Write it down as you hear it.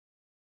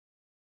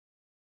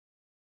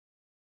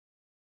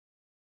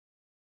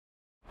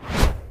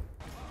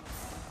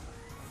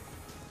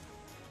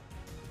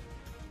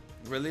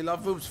really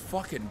love boobs?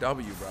 Fucking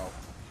W, bro.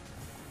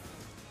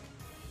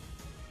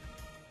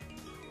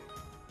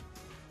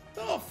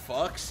 Oh,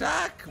 fuck,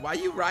 Shaq? Why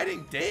you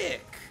riding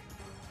dick?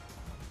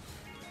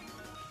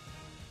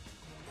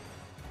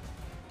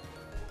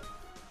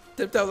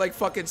 Tipped out like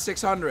fucking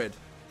 600.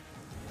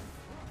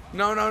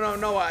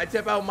 No. I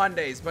tip out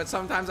Mondays, but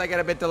sometimes I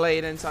get a bit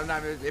delayed and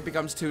sometimes it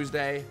becomes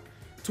Tuesday.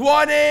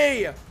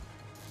 20!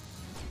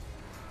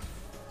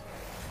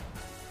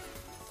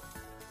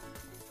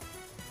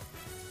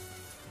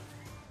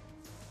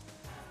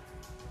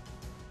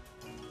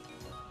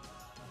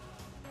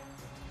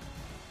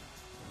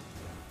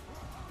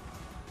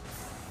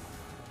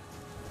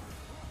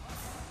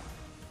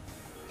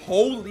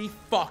 Holy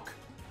fuck.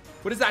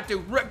 What does that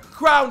do?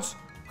 Crowns,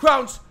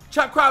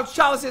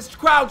 chalices,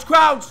 crowns,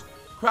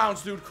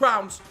 dude,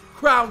 crowns.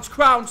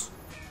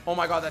 Oh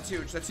my god, that's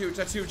huge,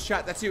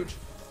 chat, that's huge.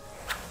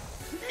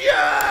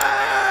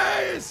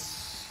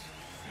 Yes!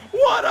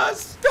 What a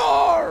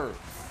star!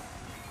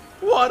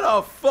 What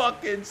a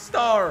fucking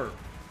star!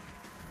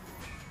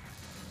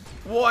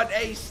 What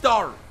a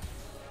star!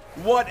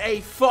 What a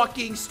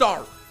fucking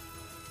star!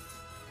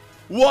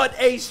 What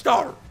a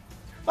star!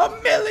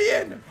 $1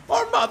 million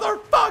or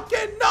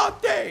motherfucking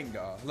nothing!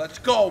 Let's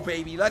go,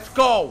 baby, let's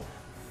go!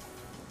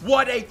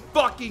 What a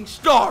fucking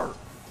star!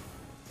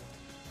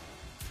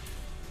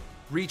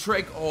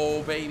 Retrig,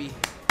 oh baby.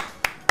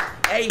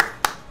 Hey,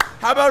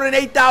 how about an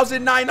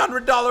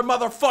 $8,900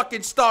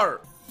 motherfucking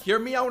star? Hear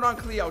me out on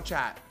Cleo,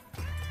 chat.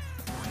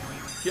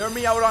 Hear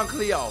me out on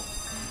Cleo.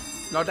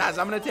 No, Daz,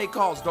 I'm gonna take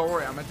calls. Don't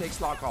worry, I'm gonna take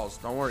slot calls.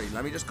 Don't worry.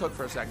 Let me just cook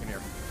for a second here.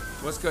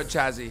 What's good,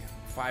 Chazzy?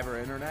 Fiber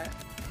internet?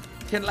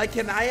 Can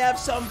I have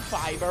some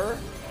fiber?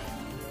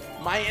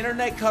 My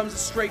internet comes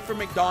straight from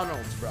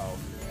McDonald's, bro.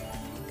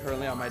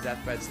 Currently on my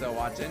deathbed, still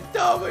watching.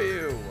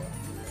 W.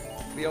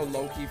 Leo,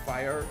 low-key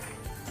fire.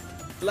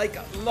 Like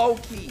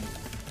low-key.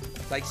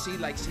 Like see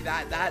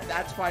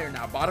that's fire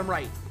now. Bottom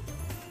right.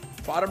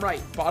 Bottom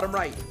right. Bottom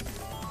right.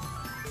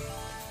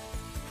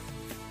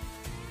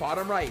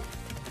 Bottom right.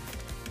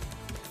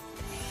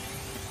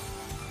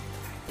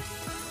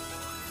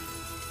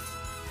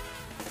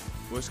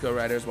 What's good,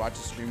 Riders? Watch the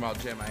stream while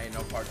gym. I ain't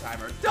no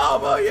part-timer.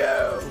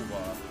 W!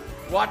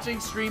 Watching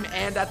stream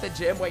and at the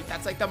gym. Wait,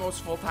 that's like the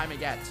most full-time it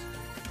gets.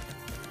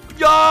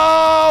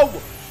 Yo!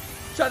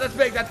 Shut, that's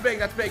big.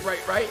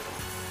 Right?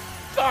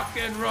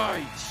 Fucking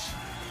right.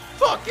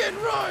 Fucking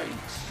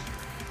right.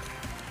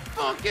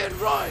 Fucking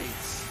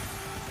right.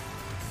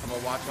 I'm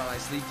gonna watch while I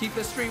sleep. Keep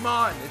the stream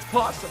on. It's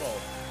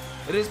possible.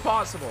 It is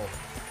possible.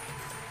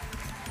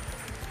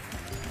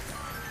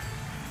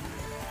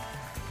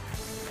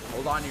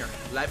 Hold on here.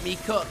 Let me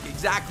cook.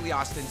 Exactly,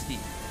 Austin Steve.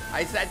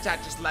 I said,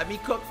 chat, just let me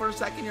cook for a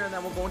second here, and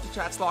then we'll go into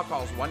chat slot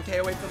calls. 1K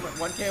away from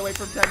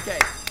 10K.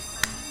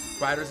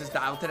 Riders is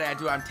dialed today.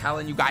 I'm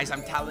telling you guys,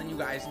 man.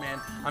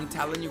 I'm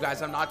telling you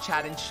guys, I'm not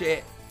chatting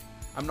shit.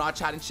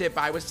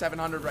 But I was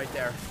 700 right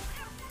there.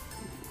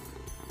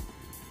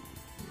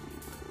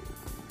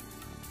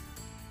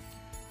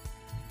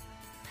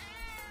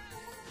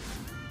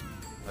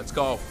 Let's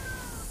go.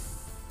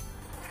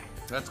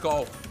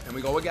 And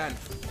we go again.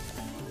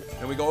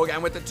 And we go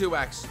again with the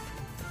 2x.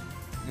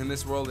 In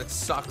this world, it's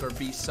suck or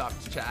be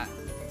sucked, chat.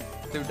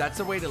 Dude, that's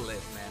the way to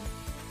live, man.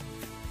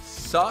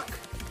 Suck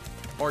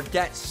or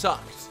get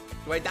sucked.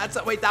 Wait,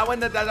 that one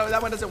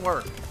doesn't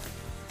work.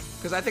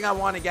 Because I think I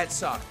want to get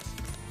sucked.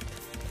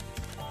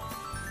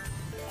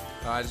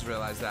 Oh, I just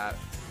realized that.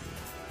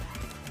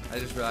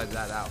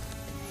 Out.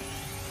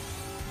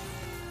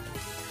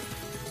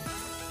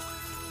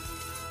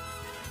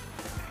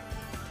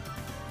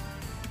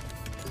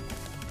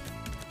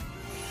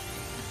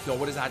 Yo,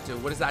 what does that do?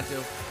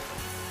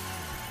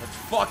 Let's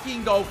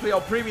fucking go, Cleo.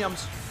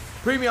 Premiums.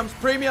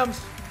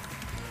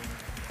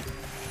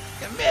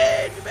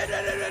 Mid.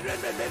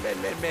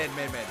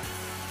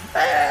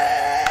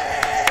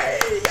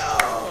 Hey,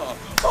 yo.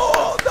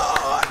 Hold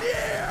on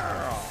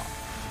here.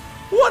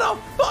 What a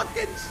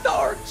fucking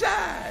star,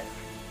 chat.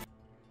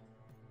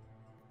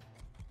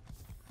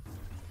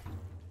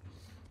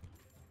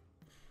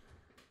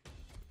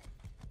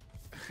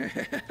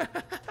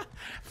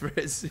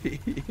 Frizzy.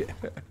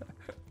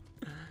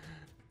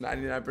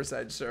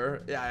 99%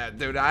 sure. Yeah,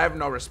 dude, I have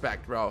no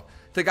respect, bro.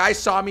 The guy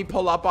saw me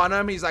pull up on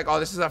him. He's like, oh,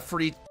 this is a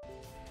free...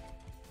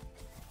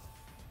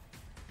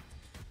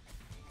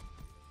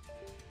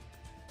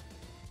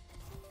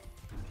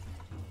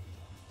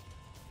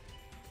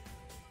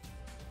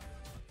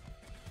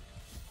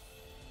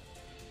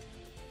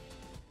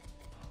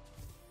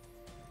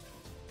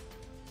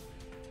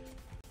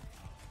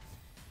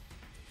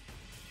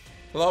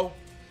 Hello?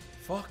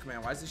 Fuck,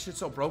 man. Why is this shit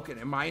so broken?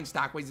 And mine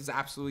Stackways is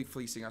absolutely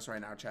fleecing us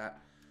right now, chat.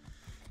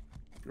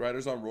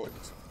 Riders on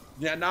roids.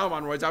 Yeah, now I'm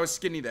on roids. I was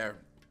skinny there.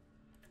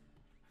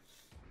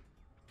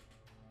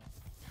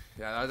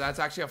 Yeah, that's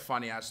actually a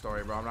funny ass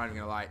story, bro. I'm not even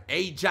gonna lie.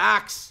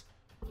 Ajax!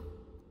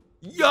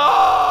 Yo!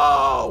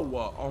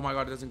 Oh my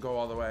god, it doesn't go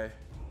all the way.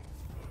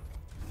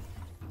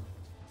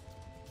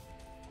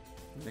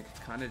 I think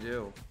it's kind of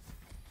do.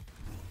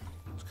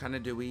 It's kind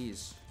of do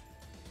ease.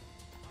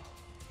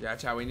 Yeah,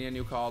 chat, we need a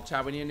new call.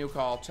 Chat, we need a new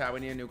call. Chat, we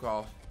need a new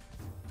call.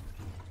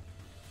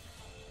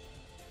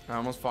 I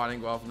almost fought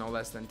in Guelph no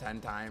less than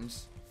 10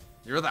 times.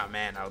 You're that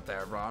man out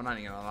there, bro. I'm not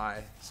even gonna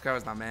lie. This guy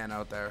was that man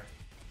out there.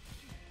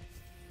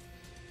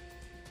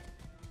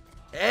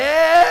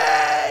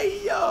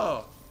 Hey,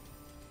 yo!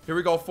 Here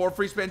we go. 4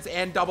 free spins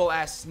and double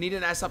S. Need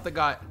an S up the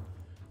gut.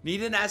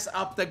 Need an S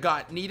up the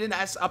gut. Need an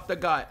S up the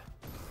gut.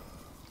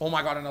 Oh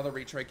my god, another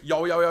retrick.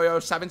 Yo, yo, yo, yo.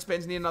 7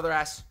 spins. Need another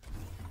S.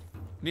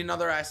 Need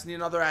another S. Need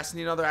another S.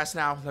 Need another S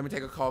now. Let me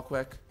take a call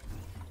quick.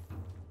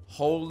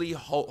 Holy,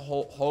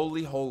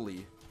 holy,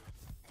 holy.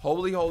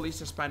 Holy, holy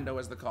suspendo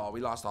is the call. We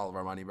lost all of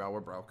our money, bro.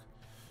 We're broke.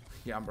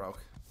 Yeah, I'm broke.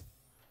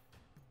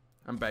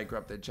 I'm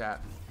bankrupted,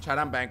 chat. Chat,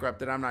 I'm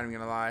bankrupted. I'm not even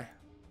gonna lie.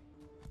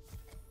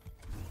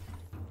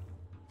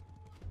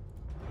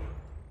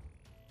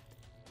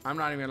 I'm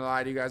not even gonna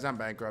lie to you guys. I'm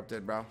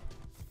bankrupted, bro.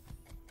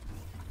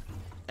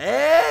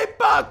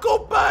 Epa,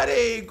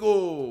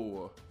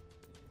 comparigo!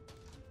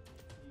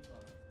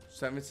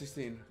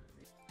 7-16.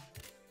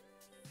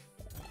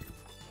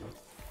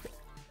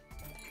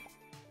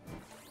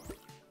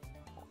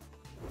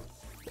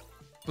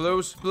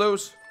 Blues,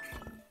 blues.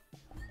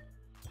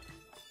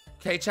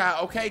 Okay,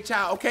 chat. Okay,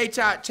 chat. Okay,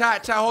 chat.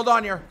 Chat, hold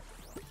on here.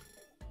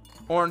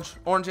 Orange,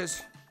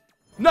 oranges.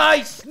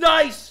 Nice,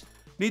 nice.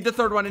 Need the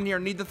third one in here.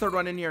 Need the third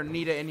one in here.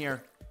 Need it in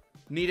here.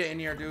 Need it in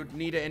here, dude.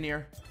 Need it in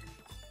here.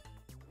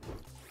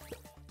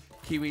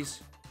 Kiwis.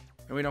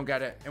 And we don't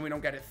get it. And we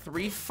don't get it.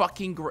 3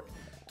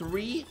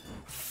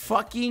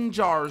 fucking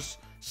jars.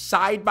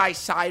 Side by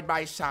side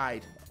by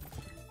side.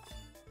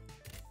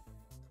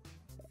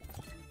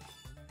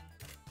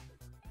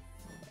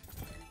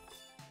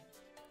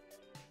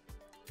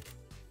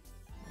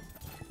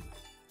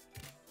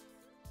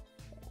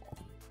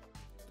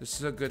 This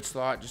is a good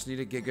slot. Just need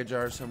a Giga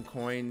Jar, some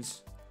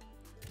coins.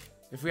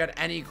 If we had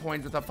any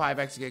coins with a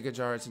 5x Giga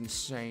Jar, it's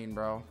insane,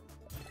 bro.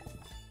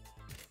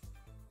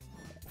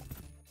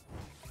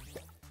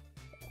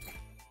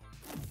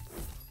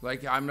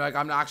 I'm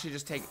actually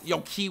just taking... Yo,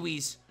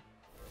 Kiwis.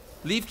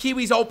 Leave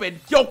Kiwis open.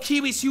 Yo,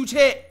 Kiwis, huge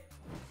hit.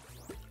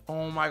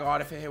 Oh my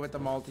god, if it hit with the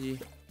multi.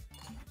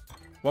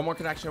 One more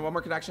connection, one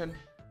more connection.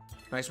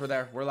 Nice, we're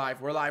there. We're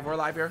live, we're live, we're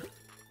live here.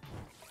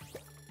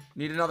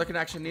 Need another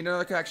connection, need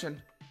another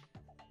connection.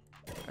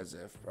 As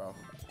if, bro.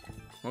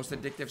 Most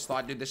addictive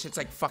slot, dude. This shit's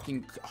like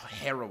fucking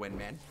heroin,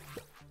 man.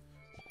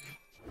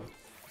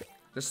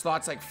 This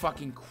slot's like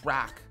fucking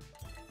crack.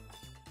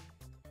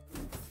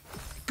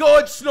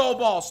 Good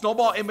snowball.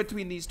 Snowball in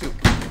between these two.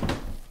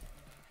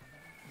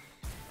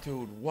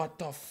 Dude, what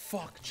the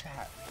fuck,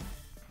 chat?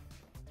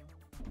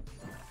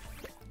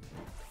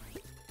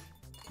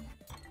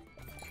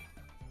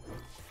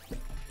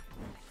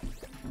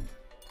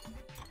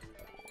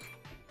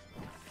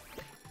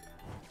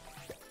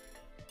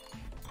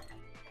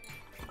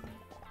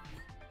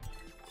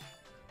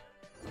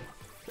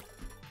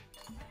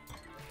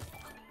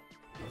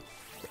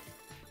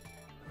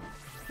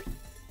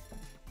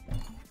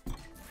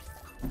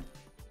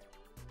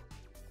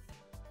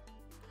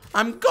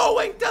 I'm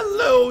going to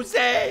lose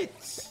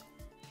it!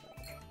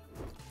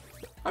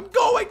 I'm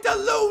going to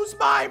lose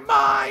my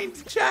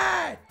mind,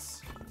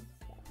 chat!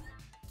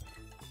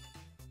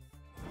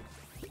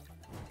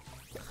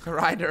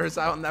 Rydurz,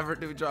 I'll never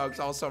do drugs.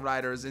 Also,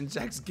 Rydurz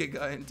injects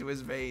Giga into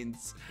his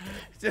veins.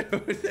 Dude,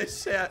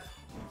 this shit.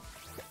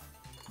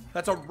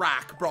 That's a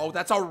rack, bro.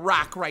 That's a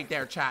rack right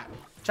there, chat.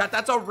 Chat,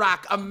 that's a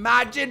rack.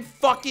 Imagine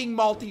fucking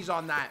multis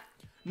on that.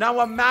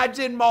 Now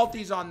imagine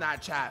multis on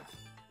that, chat.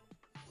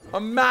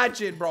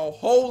 Imagine, bro.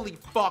 Holy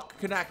fuck.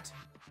 Connect.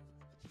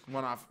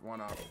 One off, one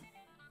off.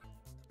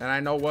 And I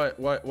know what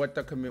we're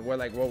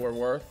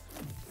worth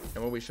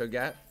and what we should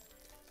get.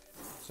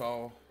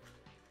 So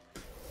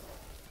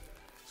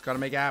it's gotta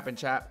make it happen,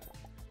 chat.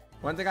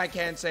 One thing I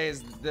can say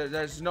is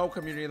there's no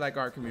community like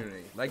our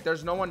community. Like,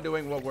 there's no one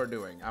doing what we're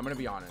doing. I'm gonna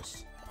be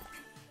honest.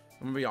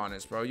 I'm gonna be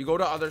honest, bro. You go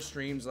to other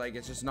streams, like,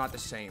 it's just not the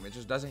same. It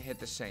just doesn't hit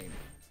the same.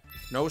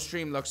 No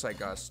stream looks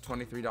like us.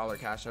 $23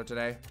 cash out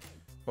today.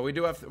 But we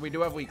do have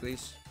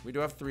weeklies. We do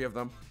have 3 of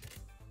them.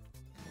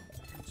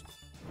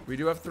 We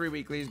do have 3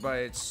 weeklies, but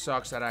it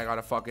sucks that I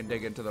gotta fucking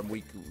dig into the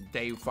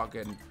day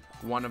fucking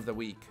 1 of the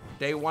week.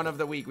 Day 1 of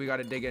the week, we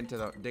gotta dig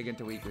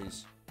into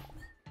weeklies.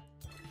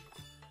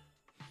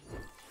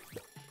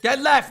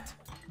 Get left!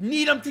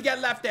 Need them to get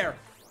left there.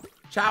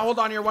 Chat, hold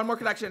on here. One more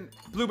connection.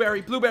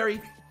 Blueberry,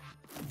 blueberry.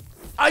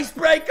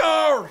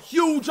 Icebreaker!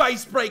 Huge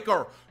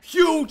icebreaker!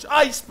 Huge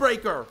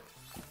icebreaker!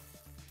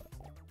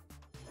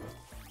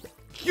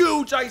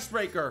 Huge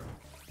icebreaker!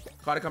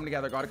 Gotta come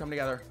together, gotta come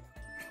together.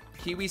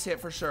 Kiwis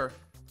hit for sure.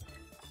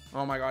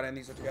 Oh my god, and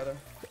these are together.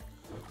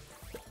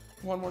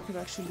 One more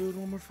connection, dude.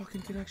 One more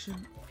fucking connection.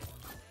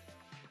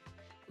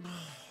 I'm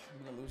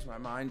gonna lose my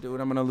mind, dude.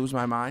 I'm gonna lose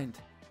my mind.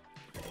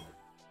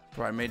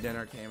 Bro, I made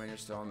dinner, came, and you're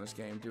still in this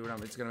game, dude.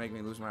 It's gonna make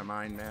me lose my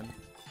mind, man.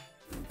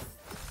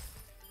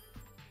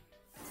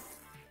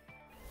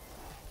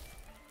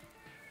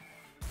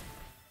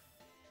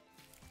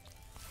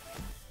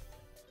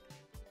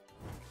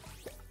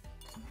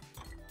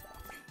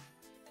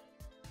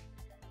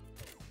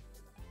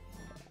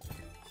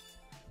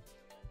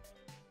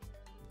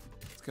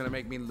 It's gonna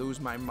make me lose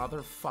my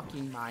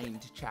motherfucking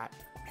mind, chat.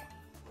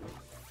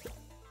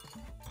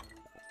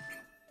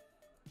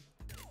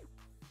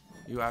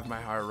 You have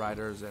my heart,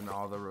 riders, and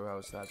all the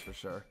Ruos, that's for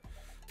sure.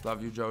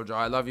 Love you, Jojo.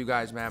 I love you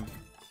guys, man.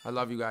 I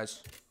love you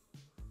guys.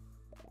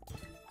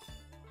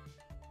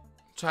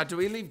 Chat, do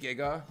we leave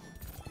Giga?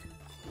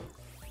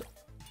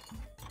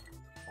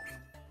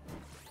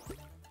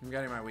 I'm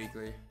getting my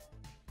weekly.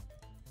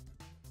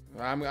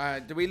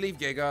 Do we leave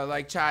Giga?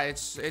 Like, chat,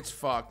 it's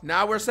fucked.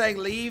 Now we're saying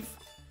leave.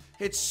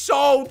 It's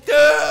so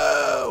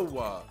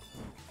due.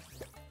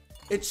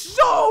 It's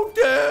so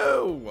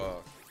due.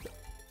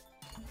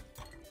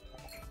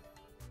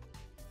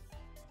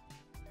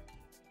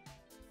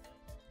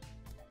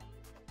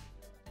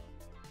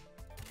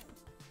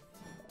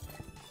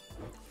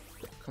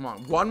 Come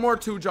on, one more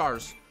 2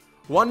 jars.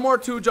 One more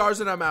 2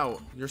 jars and I'm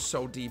out. You're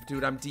so deep,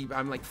 dude. I'm deep.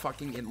 I'm like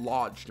fucking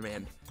enlarged,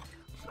 man.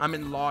 I'm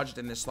enlarged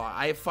in this slot.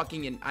 I have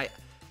fucking I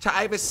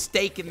have a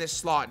stake in this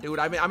slot, dude.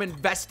 I'm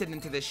invested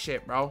into this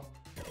shit, bro.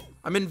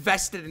 I'm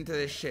invested into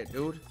this shit,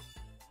 dude.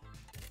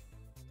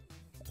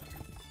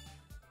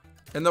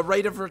 And the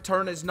rate of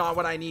return is not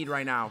what I need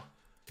right now.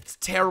 It's a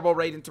terrible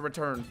rate into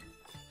return.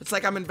 It's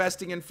like I'm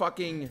investing in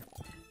fucking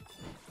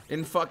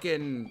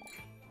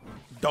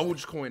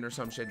Dogecoin or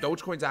some shit.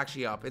 Dogecoin's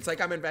actually up. It's like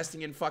I'm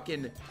investing in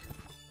fucking,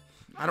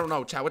 I don't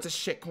know, chat. What's a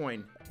shit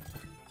coin?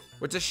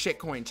 What's a shit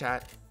coin,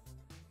 chat?